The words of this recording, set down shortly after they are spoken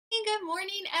Good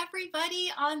morning,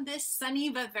 everybody, on this sunny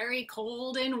but very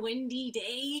cold and windy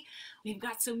day. We've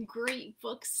got some great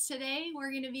books today.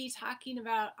 We're going to be talking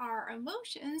about our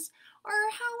emotions or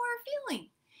how we're feeling.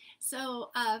 So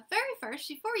very first,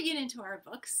 before we get into our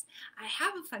books, I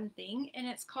have a fun thing, and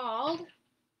it's called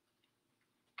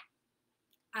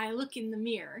I Look in the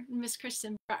Mirror. Miss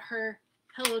Kristen brought her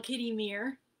Hello Kitty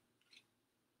mirror.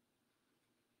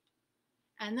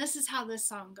 And this is how this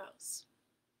song goes.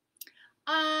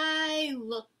 I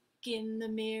look in the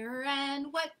mirror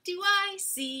and what do I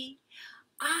see?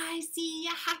 I see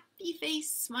a happy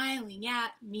face smiling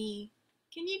at me.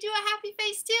 Can you do a happy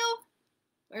face too?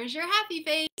 Where's your happy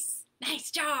face?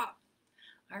 Nice job.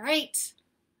 All right.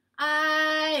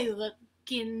 I look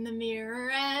in the mirror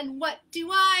and what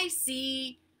do I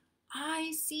see?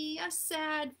 I see a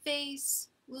sad face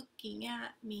looking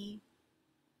at me.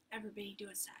 Everybody do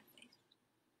a sad face.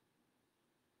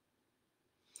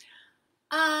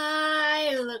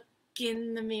 I look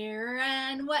in the mirror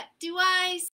and what do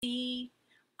I see?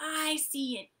 I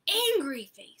see an angry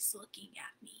face looking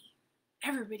at me.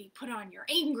 Everybody put on your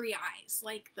angry eyes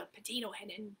like the potato head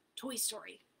in Toy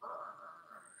Story.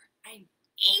 I'm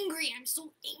angry. I'm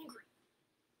so angry.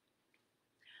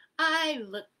 I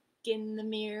look in the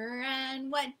mirror and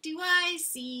what do I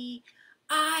see?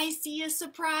 I see a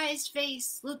surprised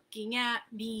face looking at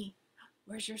me.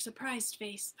 Where's your surprised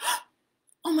face?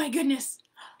 Oh my goodness,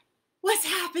 what's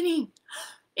happening?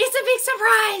 It's a big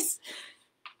surprise.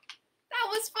 That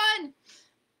was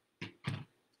fun.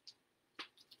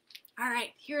 All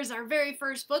right, here's our very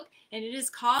first book, and it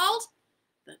is called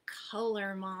The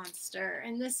Color Monster,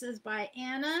 and this is by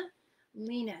Anna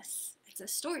Linus. It's a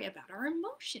story about our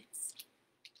emotions.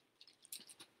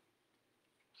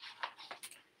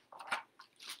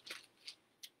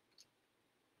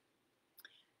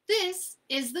 This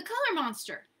is the Color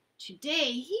Monster.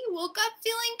 Today, he woke up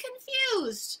feeling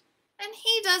confused, and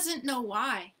he doesn't know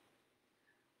why.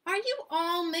 Are you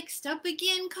all mixed up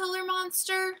again, Color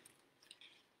Monster?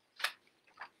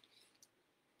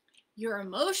 Your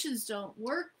emotions don't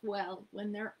work well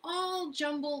when they're all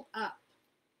jumbled up.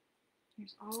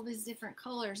 There's all of his different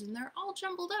colors, and they're all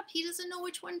jumbled up. He doesn't know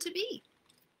which one to be.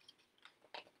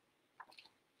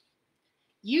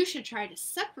 You should try to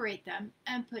separate them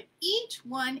and put each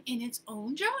one in its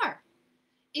own jar.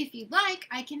 If you'd like,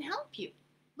 I can help you.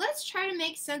 Let's try to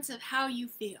make sense of how you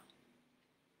feel.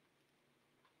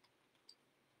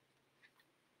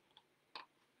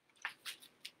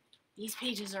 These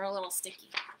pages are a little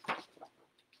sticky.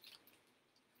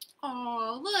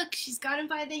 Oh, look, she's got him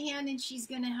by the hand and she's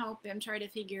going to help him try to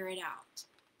figure it out.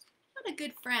 What a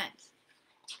good friend.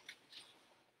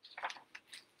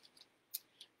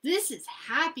 This is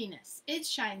happiness. It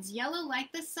shines yellow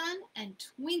like the sun and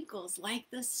twinkles like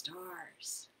the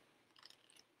stars.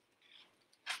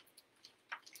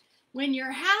 When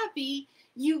you're happy,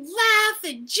 you laugh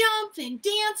and jump and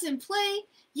dance and play.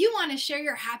 You want to share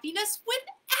your happiness with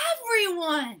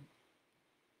everyone.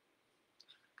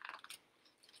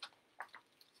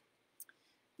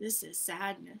 This is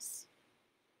sadness.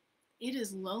 It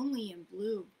is lonely and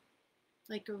blue,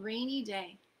 like a rainy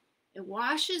day. It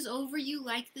washes over you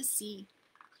like the sea.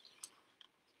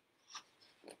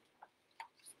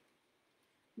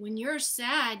 When you're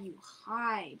sad, you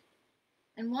hide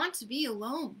and want to be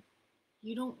alone.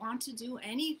 You don't want to do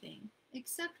anything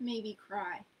except maybe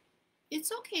cry. It's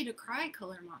okay to cry,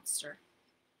 Color Monster.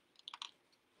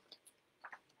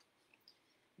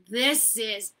 This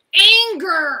is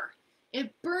anger.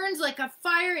 It burns like a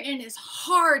fire and is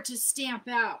hard to stamp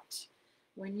out.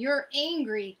 When you're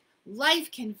angry,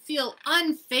 life can feel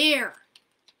unfair.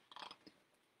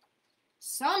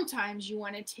 Sometimes you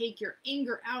want to take your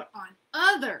anger out on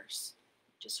others.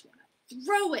 You just want to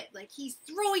throw it like he's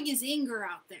throwing his anger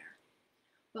out there.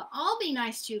 But I'll be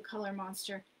nice to you, Color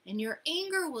Monster, and your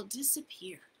anger will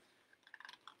disappear.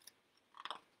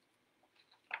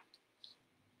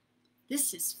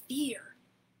 This is fear.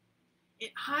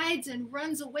 It hides and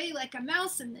runs away like a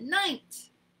mouse in the night.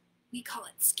 We call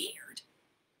it scared.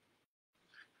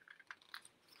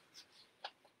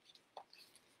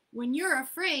 When you're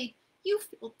afraid, you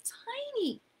feel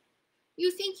tiny.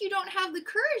 You think you don't have the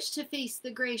courage to face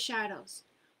the gray shadows,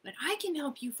 but I can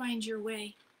help you find your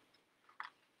way.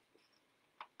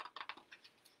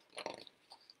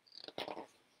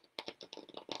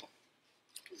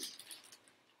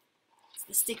 It's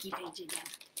the sticky page again.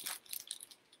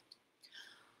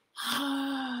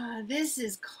 This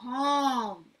is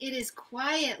calm. It is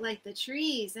quiet like the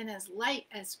trees and as light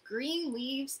as green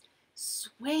leaves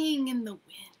swaying in the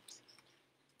wind.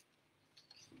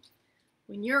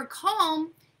 When you're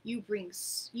calm, you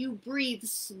breathe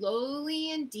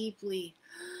slowly and deeply.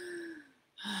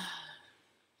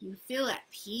 You feel at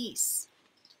peace.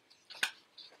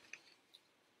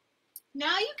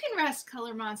 Now you can rest,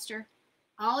 Color Monster.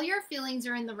 All your feelings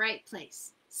are in the right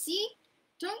place. See?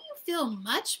 Don't you feel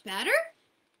much better?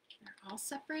 They're all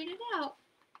separated out.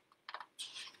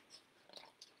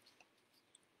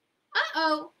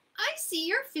 Uh-oh, I see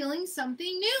you're feeling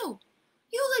something new.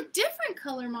 You look different,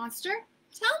 Color Monster.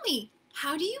 Tell me,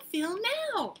 how do you feel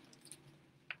now?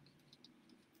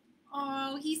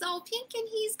 Oh, he's all pink and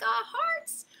he's got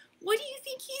hearts. What do you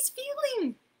think he's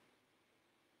feeling?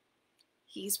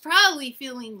 He's probably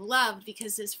feeling loved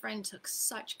because his friend took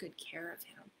such good care of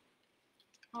him.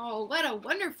 Oh, what a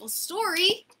wonderful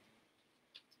story.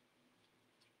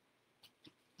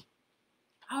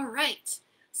 All right,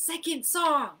 second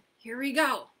song. Here we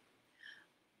go.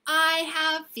 I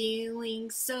have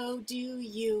feelings, so do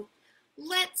you.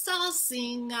 Let's all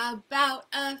sing about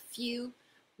a few.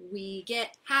 We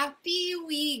get happy,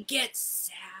 we get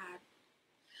sad.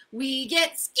 We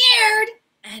get scared,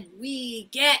 and we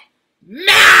get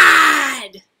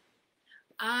mad.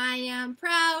 I am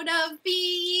proud of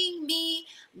being me.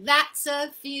 That's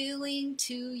a feeling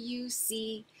too, you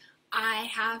see. I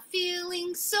have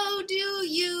feelings, so do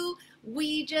you.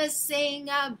 We just sang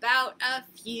about a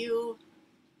few.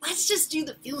 Let's just do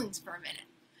the feelings for a minute.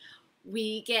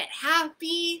 We get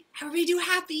happy. Everybody do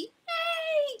happy.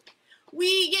 Yay!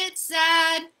 We get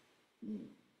sad.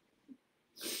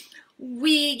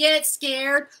 We get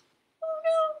scared. Oh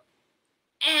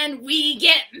no. And we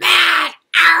get mad.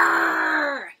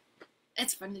 Arr!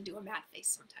 It's fun to do a mad face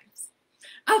sometimes.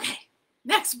 Okay,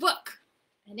 next book.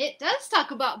 And it does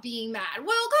talk about being mad.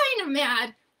 Well, kind of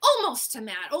mad. Almost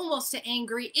to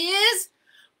angry is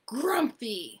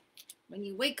grumpy. When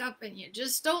you wake up and you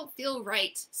just don't feel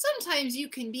right, sometimes you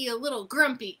can be a little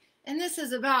grumpy. And this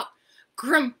is about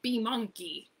Grumpy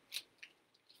Monkey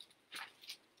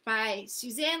by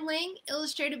Suzanne Lang,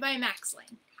 illustrated by Max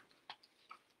Lang.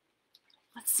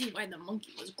 Let's see why the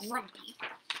monkey was grumpy.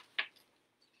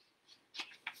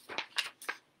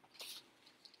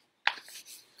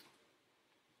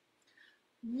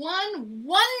 One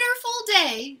wonderful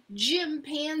day,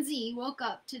 Chimpanzee woke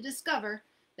up to discover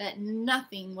that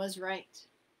nothing was right.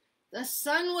 The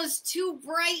sun was too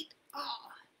bright,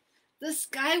 the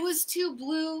sky was too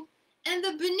blue, and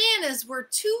the bananas were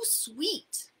too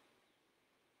sweet.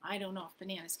 I don't know if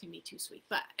bananas can be too sweet,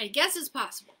 but I guess it's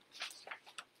possible.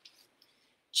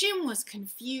 Jim was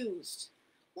confused.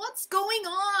 What's going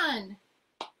on?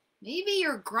 Maybe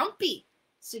you're grumpy,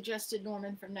 suggested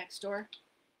Norman from next door.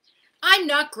 I'm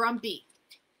not grumpy,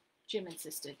 Jim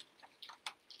insisted.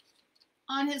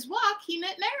 On his walk, he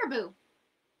met Marabou.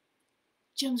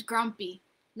 Jim's grumpy,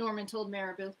 Norman told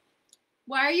Marabou.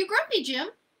 Why are you grumpy, Jim?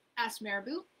 Asked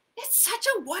Marabou. It's such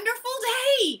a wonderful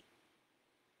day.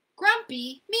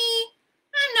 Grumpy? Me?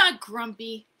 I'm not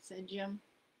grumpy, said Jim.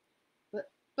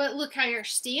 But look how you're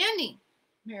standing,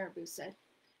 Marabou said.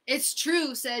 It's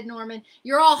true, said Norman.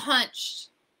 You're all hunched.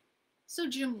 So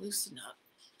Jim loosened up.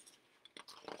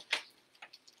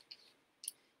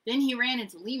 Then he ran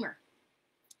into Lemur.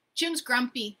 Jim's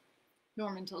grumpy,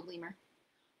 Norman told Lemur.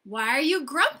 Why are you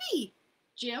grumpy,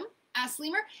 Jim? Asked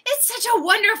Lemur. It's such a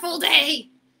wonderful day.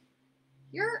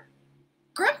 You're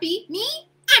grumpy? Me?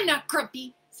 I'm not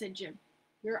grumpy, said Jim.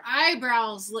 Your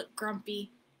eyebrows look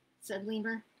grumpy, said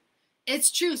Lemur.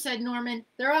 It's true, said Norman.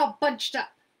 They're all bunched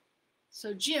up.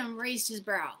 So Jim raised his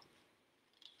brow.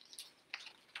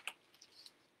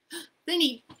 Then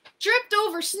he tripped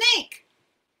over Snake.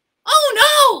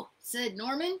 Oh no, said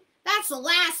Norman. That's the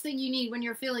last thing you need when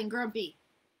you're feeling grumpy.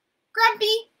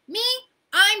 Grumpy? Me?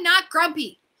 I'm not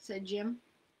grumpy, said Jim.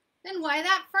 Then why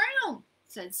that frown?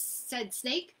 said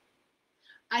Snake.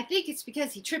 I think it's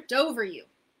because he tripped over you,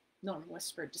 Norman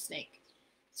whispered to Snake.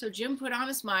 So Jim put on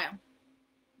a smile.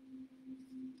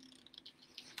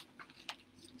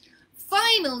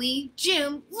 Finally,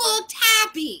 Jim looked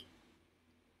happy.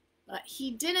 But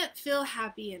he didn't feel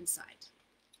happy inside.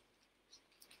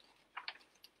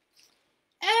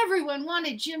 Everyone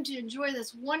wanted Jim to enjoy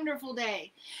this wonderful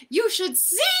day. You should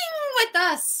sing with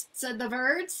us, said the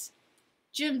birds.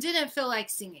 Jim didn't feel like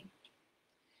singing.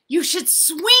 You should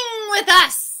swing with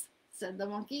us, said the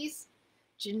monkeys.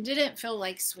 Jim didn't feel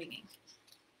like swinging.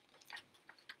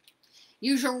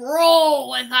 You should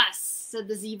roll with us, said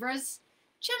the zebras.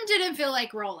 Jim didn't feel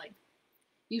like rolling.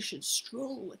 You should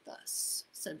stroll with us,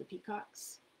 said the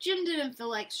peacocks. Jim didn't feel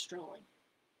like strolling.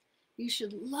 You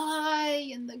should lie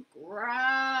in the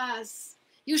grass.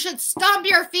 You should stomp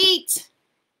your feet.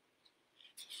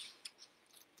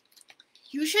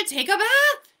 You should take a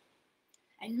bath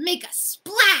and make a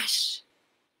splash.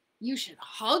 You should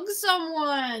hug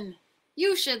someone.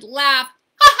 You should laugh.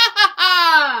 Ha ha ha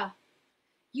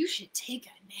You should take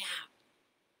a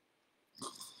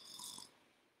nap.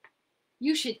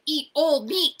 You should eat old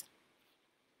meat.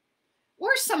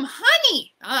 Or some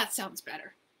honey. Oh, that sounds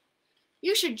better.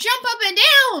 You should jump up and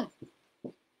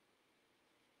down.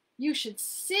 You should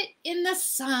sit in the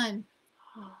sun.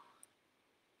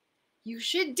 You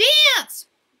should dance.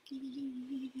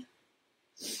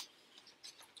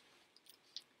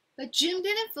 But Jim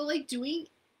didn't feel like doing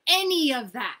any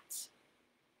of that.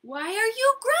 Why are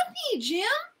you grumpy, Jim?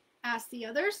 Asked the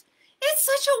others. It's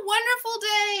such a wonderful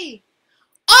day.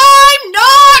 I'm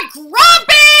not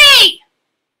grumpy!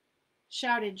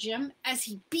 Shouted Jim as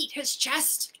he beat his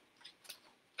chest.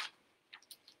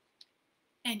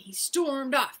 And he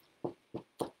stormed off.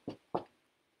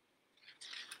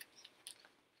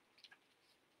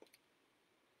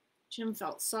 Jim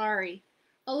felt sorry.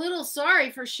 A little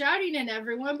sorry for shouting at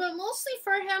everyone, but mostly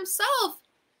for himself.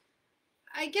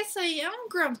 I guess I am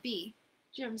grumpy,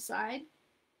 Jim sighed.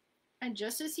 And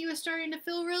just as he was starting to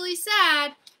feel really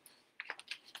sad,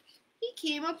 he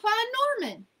came upon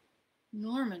Norman.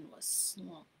 Norman was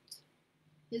slumped.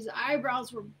 His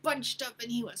eyebrows were bunched up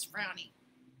and he was frowning.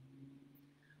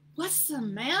 What's the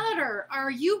matter?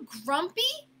 Are you grumpy?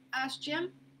 Asked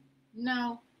Jim.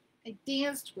 No, I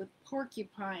danced with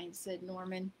porcupines, said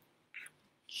Norman.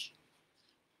 Ouch.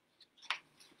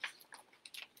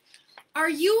 Are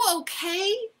you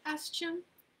okay? Asked Jim.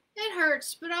 It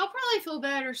hurts, but I'll probably feel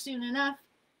better soon enough,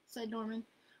 said Norman.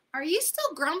 Are you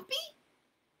still grumpy?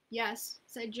 Yes,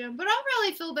 said Jim, but I'll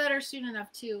probably feel better soon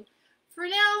enough too. For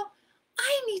now,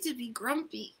 I need to be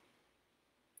grumpy.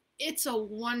 It's a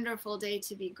wonderful day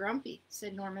to be grumpy,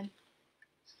 said Norman.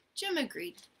 Jim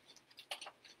agreed.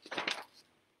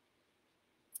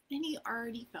 And he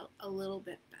already felt a little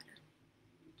bit better.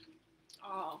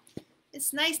 Oh,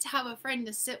 it's nice to have a friend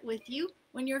to sit with you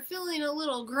when you're feeling a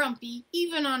little grumpy,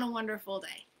 even on a wonderful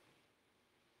day.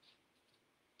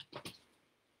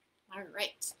 All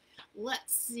right,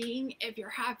 let's sing If You're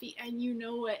Happy and You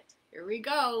Know It. Here we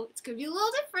go. It's going to be a little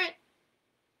different.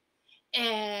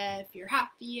 If you're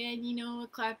happy and you know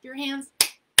it, clap your hands.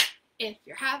 If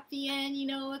you're happy and you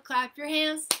know it, clap your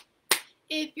hands.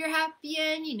 If you're happy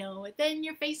and you know it, then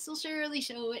your face will surely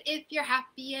show it. If you're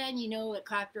happy and you know it,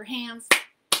 clap your hands.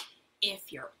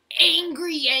 If you're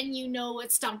angry and you know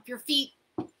it, stomp your feet.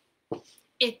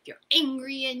 If you're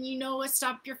angry and you know it,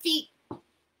 stomp your feet.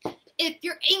 If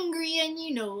you're angry and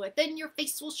you know it, then your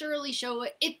face will surely show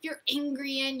it. If you're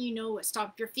angry and you know it,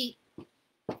 stomp your feet.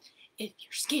 If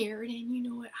you're scared and you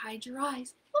know it, hide your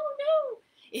eyes. Oh no!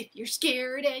 If you're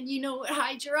scared and you know it,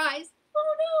 hide your eyes.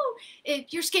 Oh no!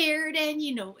 If you're scared and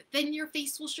you know it, then your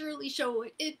face will surely show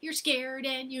it. If you're scared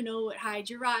and you know it,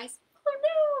 hide your eyes.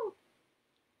 Oh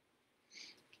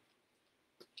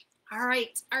no! All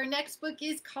right, our next book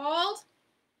is called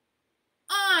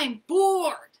I'm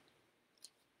Bored.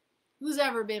 Who's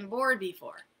ever been bored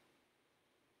before?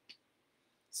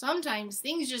 Sometimes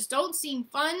things just don't seem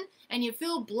fun and you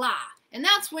feel blah, and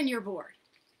that's when you're bored.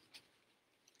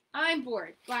 I'm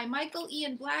Bored by Michael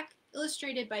Ian Black,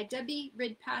 illustrated by Debbie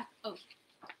Ridpath Oath.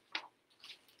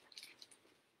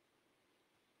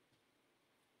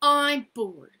 I'm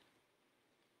bored.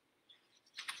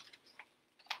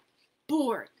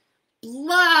 Bored.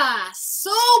 Blah,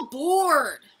 so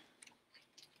bored.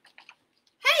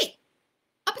 Hey,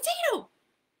 a potato.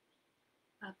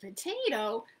 A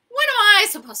potato? What am I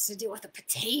supposed to do with a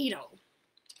potato?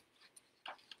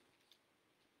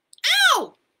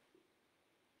 Ow!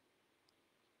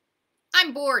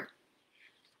 I'm bored.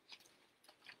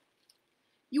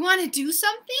 You want to do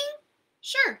something?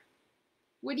 Sure.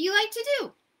 What do you like to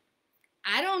do?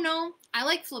 I don't know. I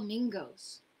like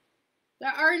flamingos.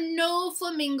 There are no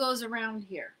flamingos around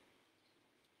here.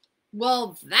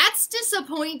 Well, that's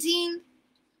disappointing.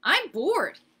 I'm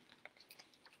bored.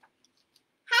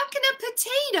 How can a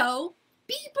potato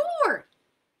be bored?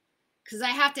 Because I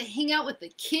have to hang out with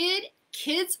the kid.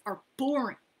 Kids are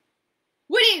boring.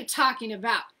 What are you talking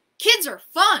about? Kids are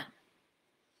fun.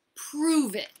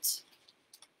 Prove it.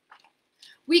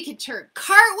 We could turn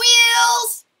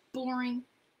cartwheels. Boring.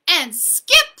 And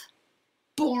skip.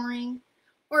 Boring.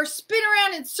 Or spin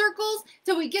around in circles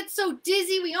till we get so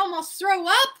dizzy we almost throw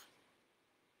up.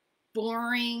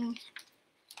 Boring.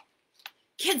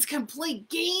 Kids can play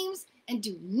games and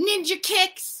do ninja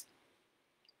kicks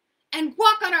and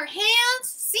walk on our hands.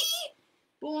 See?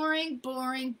 Boring,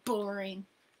 boring, boring.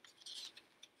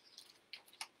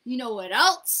 You know what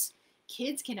else?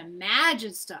 Kids can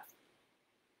imagine stuff.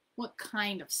 What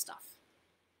kind of stuff?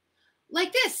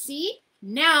 Like this, see?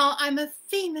 Now I'm a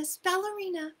famous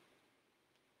ballerina.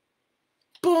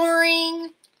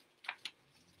 Boring.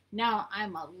 Now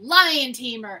I'm a lion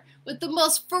tamer with the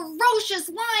most ferocious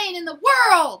lion in the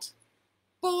world.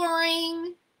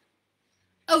 Boring.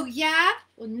 Oh yeah?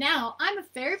 Well, now I'm a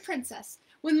fairy princess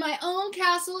with my own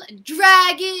castle and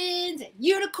dragons and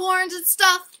unicorns and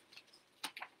stuff.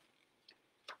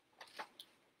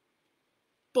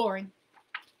 Boring.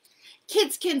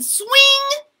 Kids can swing.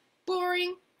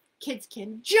 Boring. Kids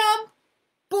can jump.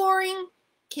 Boring.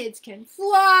 Kids can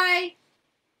fly.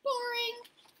 Boring.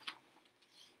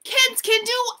 Kids can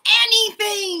do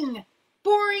anything.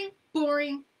 Boring,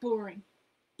 boring, boring.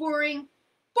 Boring,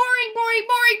 boring, boring,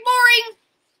 boring, boring.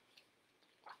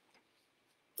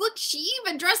 Look, she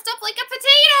even dressed up like a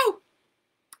potato.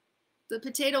 The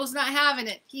potato's not having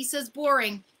it. He says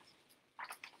boring.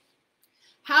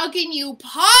 How can you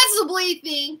possibly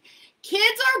think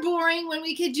kids are boring when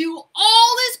we could do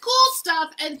all this cool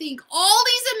stuff and think all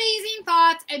these amazing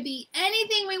thoughts and be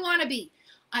anything we want to be?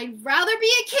 I'd rather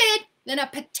be a kid than a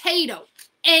potato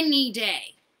any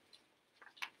day.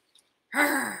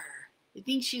 I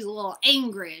think she's a little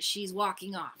angry as she's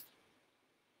walking off.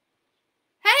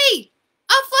 Hey,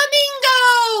 a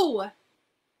flamingo!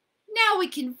 Now we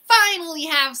can finally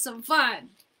have some fun.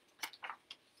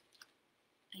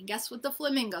 And guess what the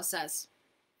flamingo says?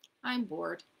 I'm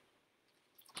bored.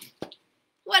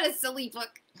 What a silly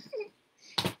book.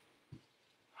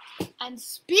 And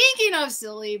speaking of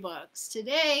silly books,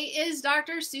 today is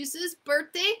Dr. Seuss's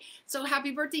birthday. So happy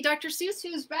birthday, Dr. Seuss,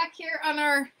 who's back here on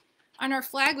our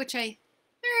flag, which there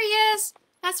he is.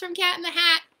 That's from Cat in the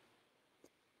Hat.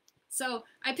 So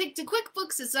I picked a quick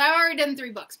book, so I've already done 3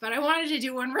 books, but I wanted to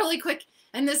do one really quick,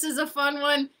 and this is a fun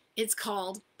one. It's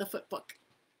called The Foot Book.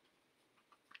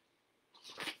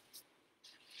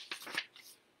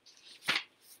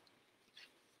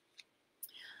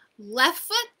 Left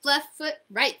foot,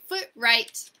 right foot,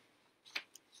 right.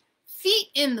 Feet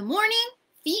in the morning,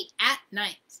 feet at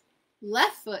night.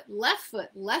 Left foot,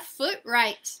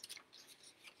 right.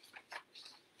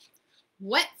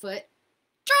 Wet foot,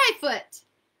 dry foot.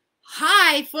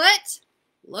 High foot,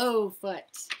 low foot.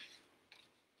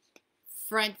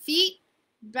 Front feet,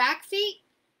 back feet,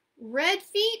 red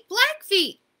feet, black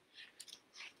feet.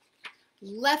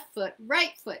 Left foot,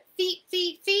 right foot, feet,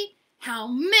 feet, feet. How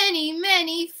many,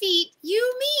 many feet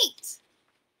you meet.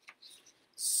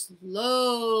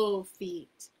 Slow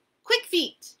feet, quick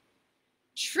feet,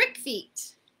 trick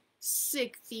feet,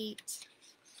 sick feet,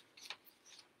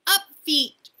 up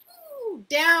feet, ooh,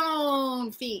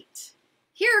 down feet.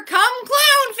 Here come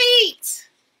clown feet.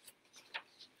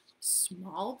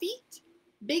 Small feet,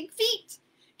 big feet.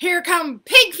 Here come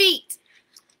pig feet.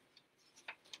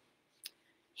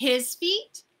 His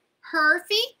feet, her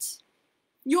feet.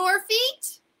 Your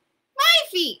feet, my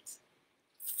feet,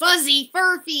 fuzzy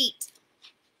fur feet.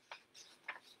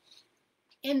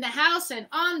 In the house and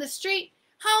on the street,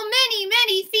 how many,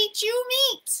 many feet you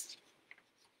meet.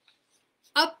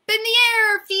 Up in the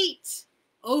air feet,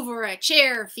 over a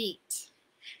chair feet.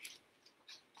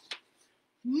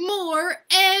 More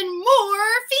and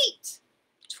more feet,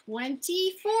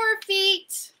 24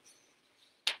 feet.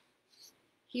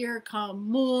 Here come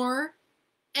more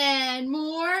and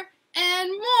more and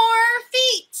more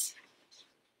feet.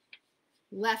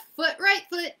 Left foot, right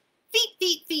foot, feet,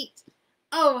 feet, feet.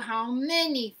 Oh, how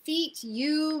many feet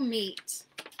you meet.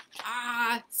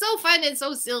 So fun and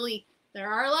so silly. There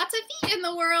are lots of feet in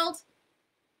the world.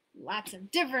 Lots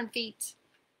of different feet.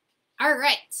 All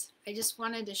right, I just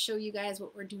wanted to show you guys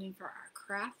what we're doing for our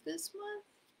craft this month.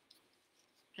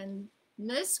 And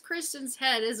Miss Kristen's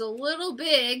head is a little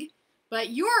big, but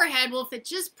your head will fit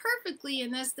just perfectly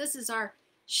in this. This is our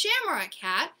shamrock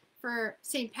hat for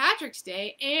St. Patrick's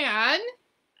Day, and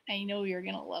I know you're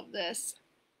gonna love this.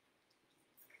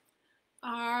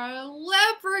 Our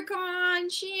leprechaun,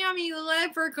 Shammy the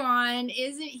leprechaun.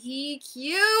 Isn't he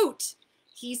cute?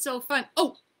 He's so fun.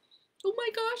 Oh my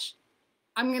gosh.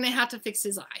 I'm gonna have to fix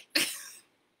his eye.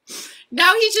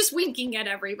 Now he's just winking at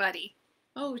everybody.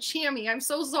 Oh, Shammy, I'm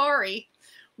so sorry.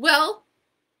 Well,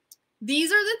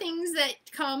 these are the things that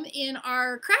come in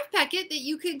our craft packet that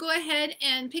you could go ahead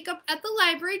and pick up at the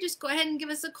library. Just go ahead and give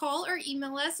us a call or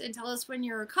email us and tell us when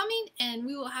you're coming, and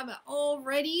we will have it all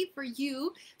ready for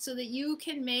you so that you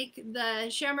can make the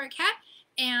shamrock hat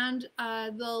and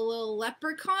the little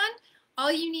leprechaun.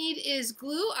 All you need is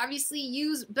glue. Obviously,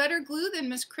 use better glue than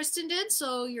Miss Kristen did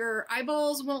so your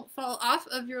eyeballs won't fall off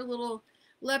of your little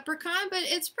leprechaun, but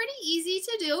it's pretty easy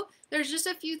to do. There's just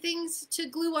a few things to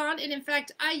glue on, and in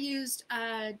fact I used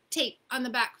tape on the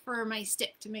back for my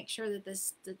stick to make sure that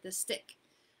the stick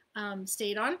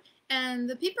stayed on. And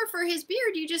the paper for his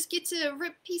beard, you just get to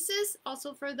rip pieces,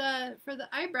 also for the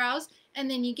eyebrows, and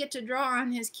then you get to draw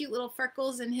on his cute little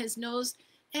freckles and his nose.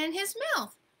 and his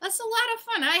mouth. That's a lot of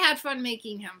fun. I had fun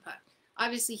making him, but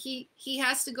obviously he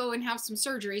has to go and have some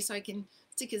surgery so I can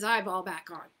stick his eyeball back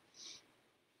on.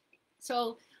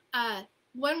 So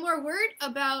one more word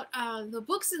about the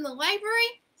books in the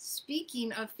library.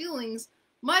 Speaking of feelings,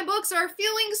 my books are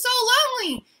feeling so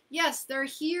lonely. Yes, they're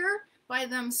here by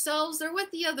themselves. They're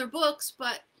with the other books,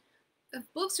 but if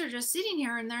books are just sitting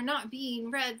here and they're not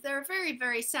being read, they're very,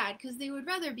 very sad because they would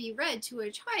rather be read to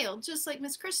a child, just like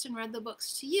Miss Kristen read the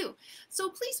books to you. So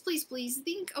please, please, please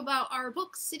think about our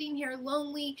books sitting here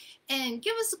lonely and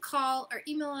give us a call or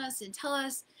email us and tell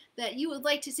us that you would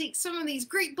like to take some of these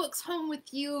great books home with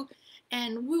you,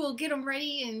 and we will get them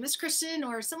ready, and Miss Kristen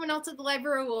or someone else at the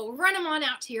library will run them on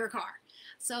out to your car.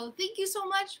 So thank you so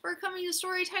much for coming to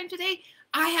Storytime today.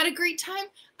 I had a great time.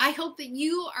 I hope that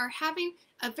you are having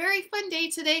a very fun day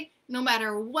today, no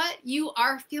matter what you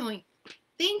are feeling.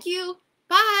 Thank you.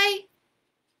 Bye.